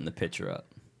showboating the pitcher up.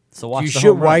 So watch you the should,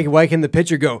 home run. why can the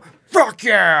pitcher go, fuck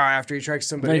yeah, after he strikes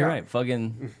No, somebody you're out? right.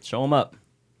 Fucking show him up.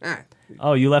 Ah,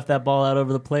 Oh, you left that ball out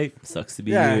over the plate? Sucks to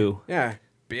be yeah, you. yeah.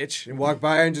 bitch, and walk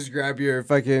by and just grab your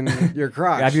fucking your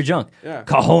crotch. Grab your junk. Yeah.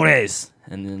 Cojones.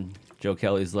 And then Joe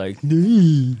Kelly's like,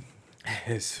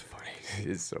 It's funny.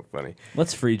 It's so funny.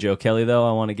 let's free Joe Kelly, though.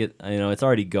 I want to get, it's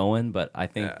already going, but I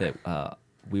think that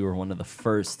we were one of the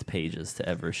first pages to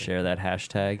ever share that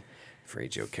hashtag. Free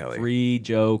Joe Kelly. Free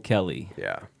Joe Kelly.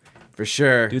 Yeah, for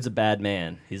sure. Dude's a bad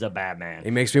man. He's a bad man.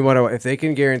 It makes me want to. If they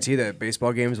can guarantee that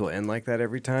baseball games will end like that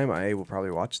every time, I will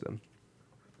probably watch them.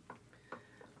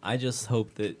 I just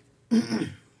hope that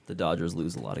the Dodgers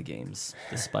lose a lot of games,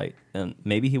 despite, and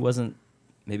maybe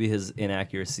his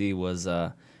inaccuracy was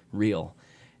real,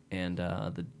 and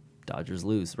the Dodgers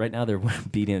lose. Right now, they're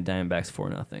beating the Diamondbacks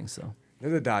 4-0. So, They're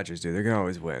the Dodgers, dude. They're gonna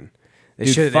always win. They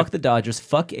dude, should. fuck the Dodgers.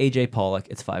 Fuck AJ Pollock.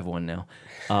 It's 5-1 now.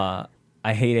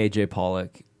 I hate AJ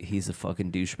Pollock. He's a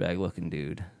fucking douchebag looking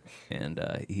dude,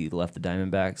 and he left the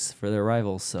Diamondbacks for their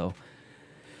rivals. So.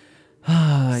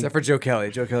 Except for Joe Kelly.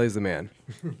 Joe Kelly's the man.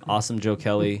 Awesome Joe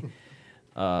Kelly,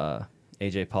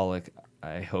 AJ Pollock.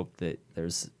 I hope that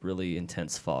there's really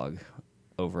intense fog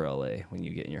over LA when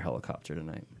you get in your helicopter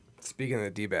tonight. Speaking of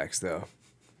the D-backs, though,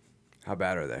 how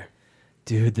bad are they?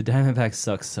 Dude, the Diamondbacks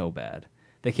suck so bad.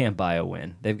 They can't buy a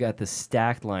win. They've got the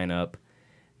stacked lineup.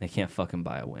 They can't fucking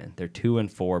buy a win. They're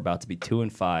 2-4, about to be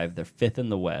 2-5. They're 5th in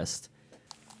the West.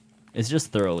 It's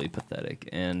just thoroughly pathetic.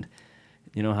 And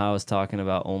you know how I was talking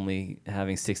about only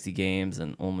having 60 games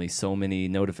and only so many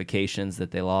notifications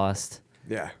that they lost?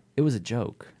 Yeah. It was a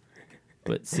joke.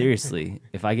 But seriously,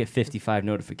 if I get 55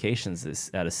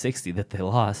 notifications out of 60 that they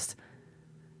lost,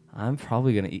 I'm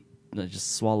probably going to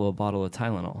just swallow a bottle of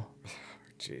Tylenol.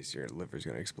 Jeez, your liver's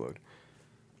going to explode.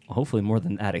 Hopefully more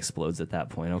than that explodes at that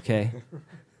point, okay?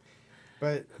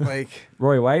 But, like...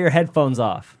 Rory, why are your headphones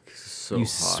off? So You hot.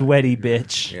 sweaty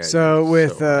bitch. Yeah, So, dude,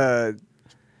 with... so hot.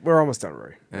 we're almost done,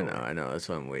 Rory. I know. That's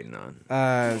what I'm waiting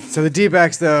on. So the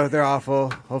D-backs, though, they're awful.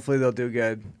 Hopefully they'll do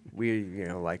good. We,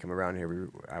 like them around here.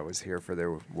 I was here for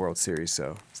their World Series,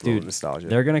 so it's a little Dude, nostalgia.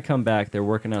 they're going to come back. They're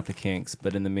working out the kinks.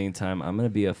 But in the meantime, I'm going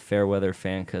to be a fair weather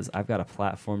fan because I've got a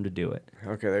platform to do it.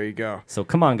 Okay, there you go. So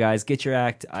come on, guys. Get your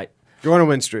act. Go on a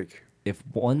win streak. If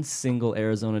one single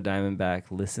Arizona Diamondback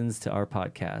listens to our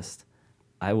podcast,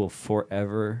 I will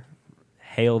forever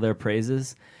hail their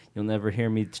praises. You'll never hear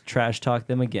me trash talk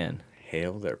them again.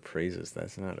 Hail their praises.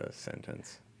 That's not a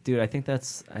sentence. Dude, I think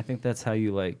that's how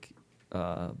you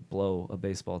blow a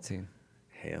baseball team.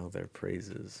 Hail their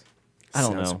praises. I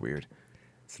don't Sounds know. weird.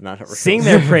 It's not a Sing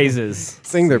their praises.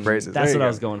 Sing their praises. That's There you what I go.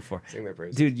 was going for. Sing their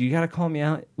praises. Dude, you gotta call me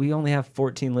out. We only have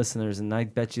 14 listeners, and I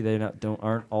bet you they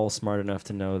aren't all smart enough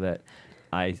to know that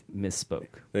I misspoke.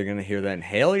 They're gonna hear that and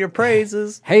hail your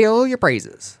praises. Hail your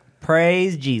praises.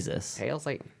 Praise Jesus. Hail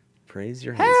Satan. Praise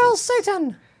your Hail Jesus.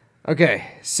 Satan.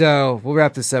 Okay, so we'll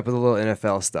wrap this up with a little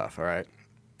NFL stuff, all right?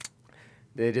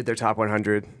 They did their top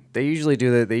 100. They usually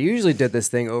do that. They usually did this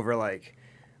thing over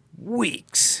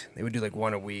weeks. They would do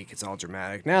one a week. It's all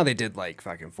dramatic. Now they did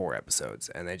fucking 4 episodes,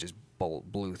 and they just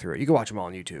blew through it. You can watch them all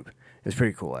on YouTube. It's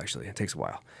pretty cool, actually. It takes a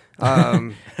while.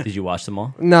 Did you watch them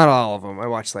all? Not all of them. I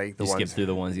watched the You ones. skipped through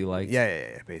the ones you liked?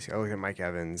 Yeah. Basically, I looked at Mike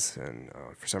Evans, and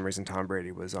for some reason Tom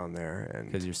Brady was on there.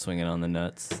 And Because you're swinging on the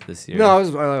nuts this year. no, I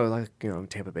was I'm a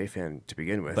Tampa Bay fan to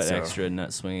begin with. But so. extra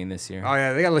nut swinging this year. Oh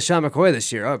yeah, they got LaShawn McCoy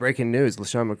this year. Oh, breaking news: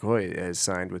 LaShawn McCoy has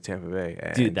signed with Tampa Bay.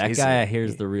 And Dude, that he's guy I hear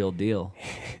is the real deal.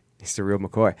 He's the real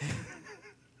McCoy.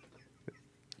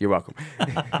 You're welcome.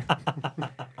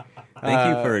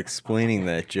 Thank you for explaining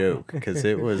that joke because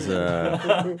it was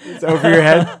It's over your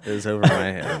head. it was over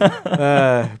my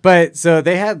head. But so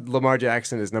they had Lamar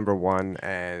Jackson as number 1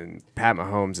 and Pat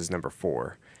Mahomes as number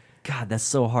 4. God, that's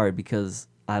so hard because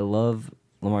I love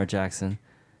Lamar Jackson,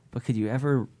 but could you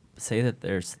ever say that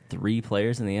there's 3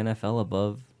 players in the NFL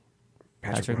above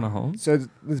Patrick Mahomes? So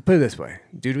let's put it this way: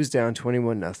 dude was down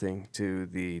 21-0 to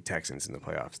the Texans in the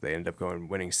playoffs. They ended up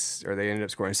they ended up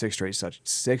scoring 6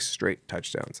 straight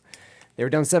touchdowns. They were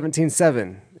down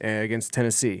 17-7 against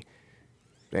Tennessee.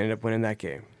 They ended up winning that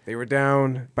game. They were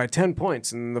down by 10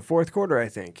 points in the fourth quarter, I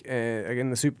think, again in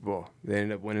the Super Bowl. They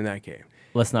ended up winning that game.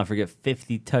 Let's not forget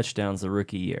 50 touchdowns the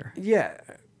rookie year. Yeah.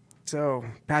 So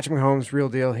Patrick Mahomes, real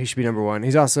deal. He should be number 1.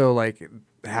 He's also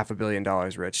 $500 million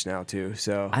rich now too.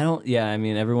 So I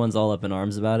mean, everyone's all up in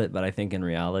arms about it, but I think in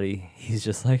reality, he's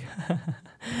just like,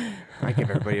 I give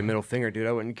everybody a middle finger, dude.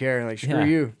 I wouldn't care. Screw Yeah.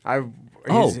 you.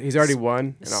 He's already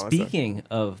won. And all that stuff. Speaking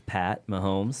of Pat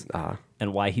Mahomes Uh-huh.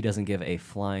 and why he doesn't give a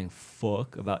flying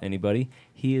fuck about anybody,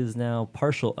 he is now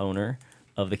partial owner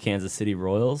of the Kansas City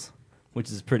Royals,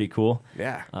 which is pretty cool.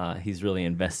 Yeah. He's really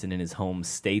invested in his home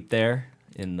state there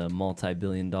in the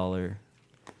multi-billion-dollar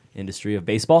industry of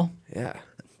baseball. Yeah.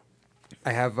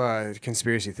 I have a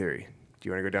conspiracy theory. Do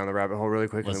you want to go down the rabbit hole really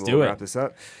quick, Let's and then do we'll it. wrap this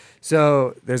up?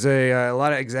 So there's a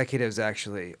lot of executives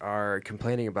actually are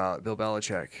complaining about Bill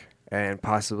Belichick, and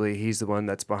possibly he's the one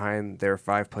that's behind their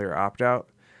 5-player opt-out,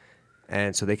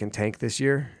 and so they can tank this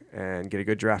year and get a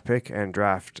good draft pick and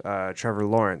draft Trevor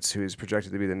Lawrence, who's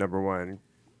projected to be the number 1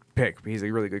 pick. He's a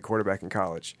really good quarterback in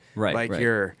college. Right, Like right.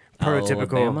 your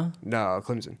prototypical. Alabama? No,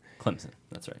 Clemson. Clemson.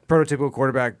 That's right. Prototypical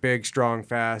quarterback, big, strong,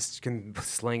 fast, can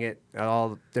sling it at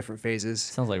all different phases.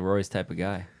 Sounds like Roy's type of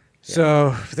guy.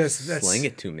 So that's Sling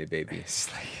it to me, baby.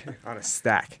 on a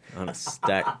stack. On a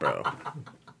stack, bro.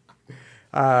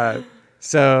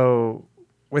 So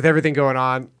with everything going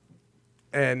on,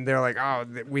 and they're like, oh,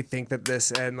 we think that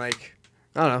this, and like,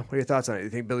 I don't know. What are your thoughts on it? Do you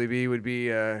think Billy B would be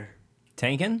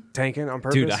Tankin? tanking on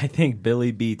purpose? Dude, I think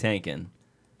Billy B. Tankin.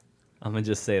 I'm going to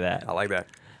just say that. I like that.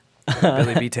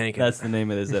 Billy B tanking. That's the name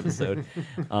of this episode.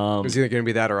 It's either going to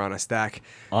be that or on a stack.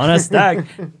 On a stack,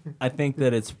 I think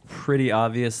that it's pretty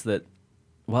obvious that,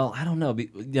 well, I don't know.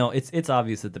 It's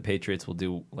obvious that the Patriots will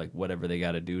do like whatever they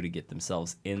got to do to get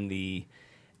themselves in the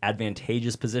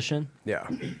advantageous position. Yeah.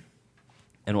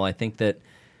 And well, I think that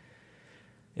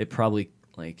it probably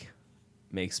like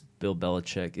makes Bill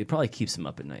Belichick. It probably keeps him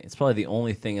up at night. It's probably the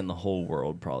only thing in the whole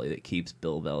world probably that keeps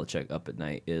Bill Belichick up at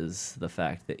night is the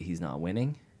fact that he's not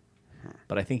winning.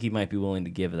 But I think he might be willing to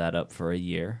give that up for a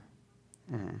year.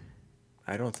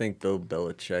 I don't think Bill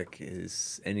Belichick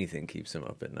is anything keeps him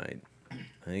up at night. I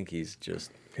think he's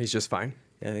just fine.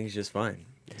 I think he's just fine.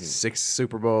 6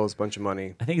 Super Bowls, bunch of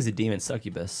money. I think he's a demon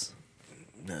succubus.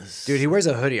 Dude, he wears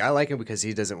a hoodie. I like him because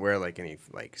he doesn't wear like any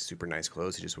like super nice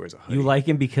clothes. He just wears a hoodie. You like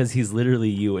him because he's literally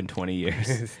you in 20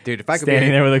 years. Dude, if I could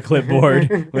Standing there with a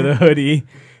clipboard with a hoodie.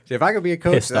 if I could be a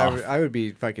coach, Pissed off. I would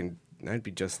be fucking. I'd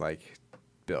be just like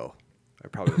Bill. I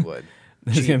probably would.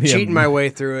 There's gonna be a- cheating my way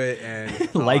through it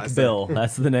and Like awesome. Bill.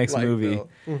 That's the next Like movie.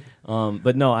 Bill.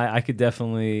 But no, I could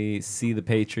definitely see the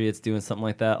Patriots doing something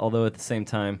like that. Although at the same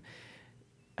time,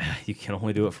 you can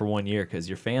only do it for 1 year because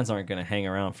your fans aren't going to hang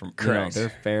around for. Correct. They're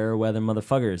fair weather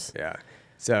motherfuckers. Yeah.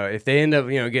 So if they end up,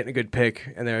 getting a good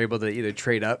pick and they're able to either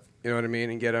trade up, you know what I mean,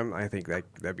 and get them, I think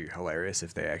that'd be hilarious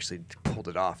if they actually pulled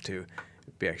it off too.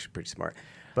 It'd be actually pretty smart.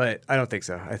 But I don't think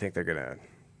so. I think they're gonna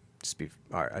just be.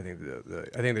 All right. I think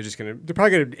I think they're just gonna. They're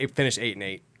probably gonna finish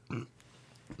 8-8.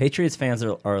 Patriots fans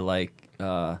are like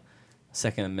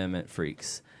Second Amendment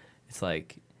freaks. It's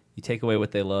like you take away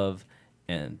what they love,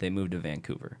 and they move to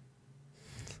Vancouver.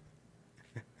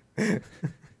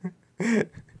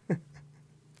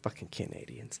 Fucking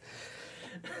Canadians.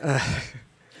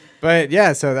 But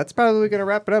yeah, so that's probably gonna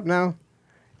wrap it up now.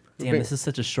 Damn, this is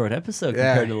such a short episode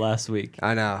Yeah. compared to last week.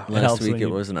 I know. It helps Last week when it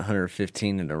you- wasn't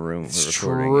 115 in a room. It's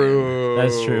We're recording in. true.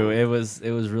 That's true. It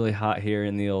was really hot here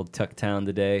in the old Tuck Town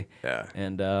today. Yeah.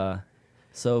 And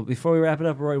so before we wrap it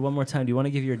up, Roy, one more time, do you want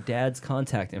to give your dad's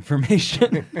contact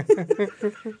information?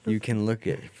 You can look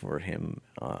it for him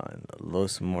on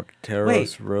Los Morteros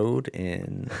Wait. Road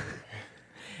in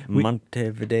We-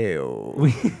 Montevideo.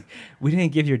 we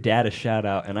didn't give your dad a shout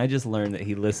out, and I just learned that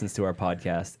he listens to our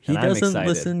podcast. He and I'm doesn't excited.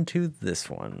 listen to this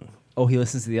one. Oh, he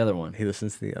listens to the other one. He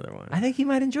listens to the other one. I think he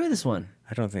might enjoy this one.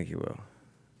 I don't think he will.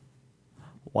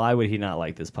 Why would he not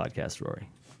like this podcast, Rory?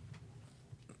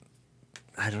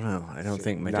 I don't know. I don't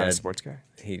think my Not dad. a sports guy.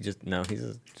 He just no.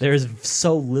 He's. There's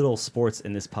so little sports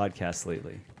in this podcast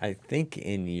lately. I think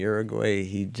in Uruguay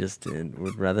he just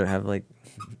would rather have like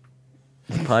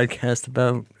a podcast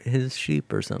about his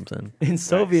sheep or something. In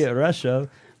Soviet Russia,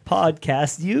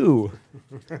 podcast you.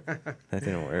 That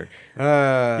didn't work.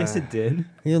 Yes, it did.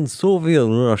 In Soviet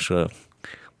Russia,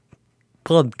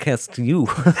 podcast you.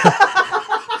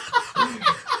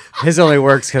 His only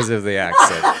works because of the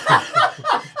accent.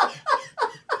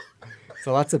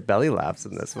 So lots of belly laughs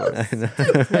in this one.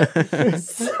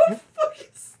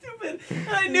 Stupid.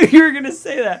 I knew you were gonna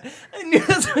say that. I knew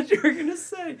that's what you were gonna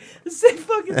say. The same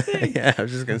fucking thing. Yeah, I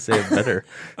was just gonna say it better.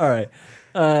 All right.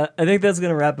 I think that's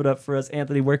gonna wrap it up for us.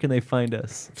 Anthony, where can they find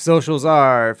us? Socials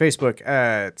are Facebook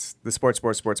at the Sports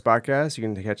Podcast. You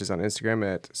can catch us on Instagram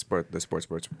at the Sports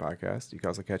Podcast. You can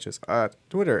also catch us at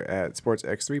Twitter at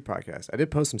SportsX3 Podcast. I did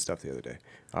post some stuff the other day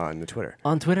on the Twitter.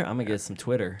 On Twitter, I'm gonna get some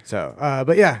Twitter. So,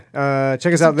 but yeah,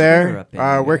 check us out Twitter there. up in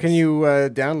you Where guys. can you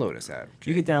download us at?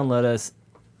 You could download us,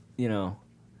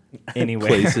 anywhere.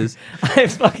 Places.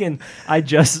 I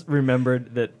just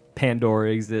remembered that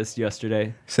Pandora exists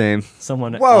yesterday. Same.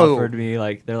 Someone Whoa. offered me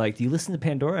they're like, "Do you listen to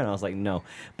Pandora?" And I was like, "No,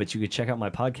 but you could check out my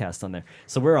podcast on there."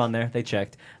 So we're on there. They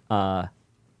checked.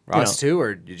 Ross too,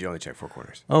 or did you only check Four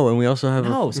Corners? Oh, and we also have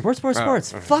No, sports. Oh.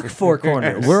 Fuck Four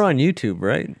Corners. we're on YouTube,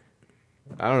 right?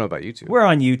 I don't know about YouTube. We're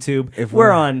on YouTube.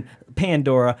 We're on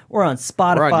Pandora. We're on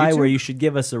Spotify, YouTube? where you should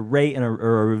give us a rate and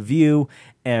or a review,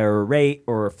 or rate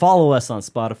or follow us on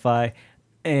Spotify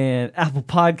and Apple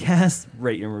Podcasts.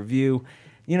 Rate and review.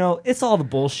 You know, it's all the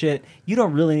bullshit. You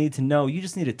don't really need to know. You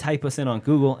just need to type us in on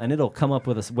Google, and it'll come up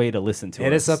with a way to listen to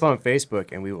Hit us. us up on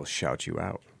Facebook, and we will shout you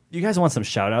out. You guys want some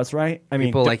shout-outs, right? I mean,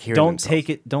 People like hearing don't themselves. take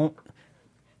it. Don't.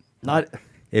 Not.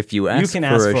 If you ask can for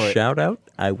ask a for it. shout out,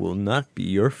 I will not be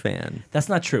your fan. That's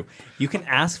not true. You can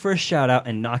ask for a shout-out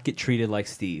and not get treated like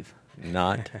Steve.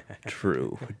 Not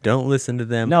true. Don't listen to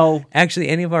them. No. Actually,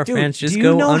 any of our Dude, fans, just do you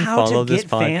go know how to unfollow this get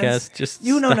fans? podcast. Just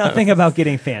You know stop. nothing about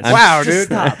getting fans. Wow, Just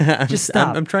dude. Stop. Just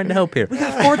stop. I'm trying to help here. We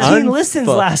got 14 listens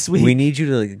last week. We need you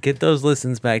to get those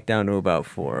listens back down to about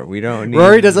 4. We don't need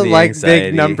Rory doesn't the like anxiety.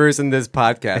 big numbers in this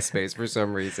podcast space for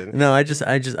some reason. No,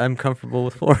 I'm comfortable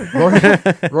with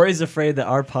 4. Rory's afraid that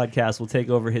our podcast will take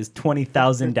over his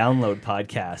 20,000 download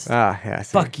podcast. Ah, yeah.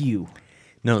 see. Fuck you.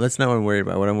 No, that's not what I'm worried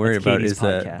about. What I'm worried That's about Katie's is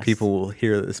podcast. that people will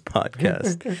hear this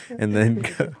podcast and then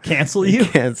Cancel you?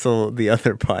 cancel the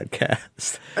other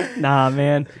podcast. Nah,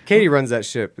 man. Katie runs that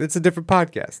ship. It's a different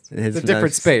podcast. It's a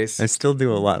different space. I still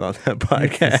do a lot on that It's the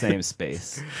podcast. same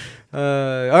space.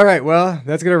 All right, well,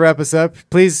 that's going to wrap us up.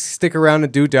 Please stick around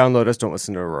and do download us. Don't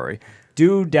listen to Rory.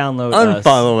 Do download us.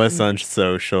 Unfollow us on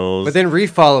socials. But then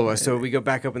refollow us so we go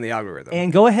back up in the algorithm.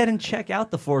 And go ahead and check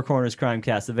out the Four Corners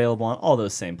Crimecast, available on all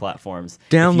those same platforms.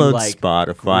 If you Download like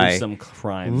Spotify. gruesome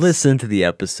crimes. Listen to the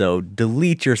episode,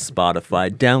 delete your Spotify,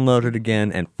 download it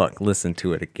again, and listen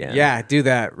to it again. Yeah, do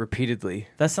that repeatedly.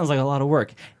 That sounds like a lot of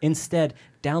work. Instead,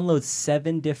 download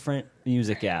 7 different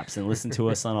music apps and listen to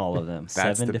us on all of them.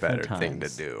 That's 7 the different better times. thing to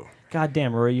do. God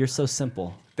damn, Rory, you're so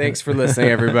simple. Thanks for listening,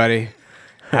 everybody.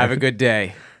 Have a good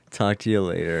day. Talk to you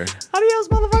later. Adios.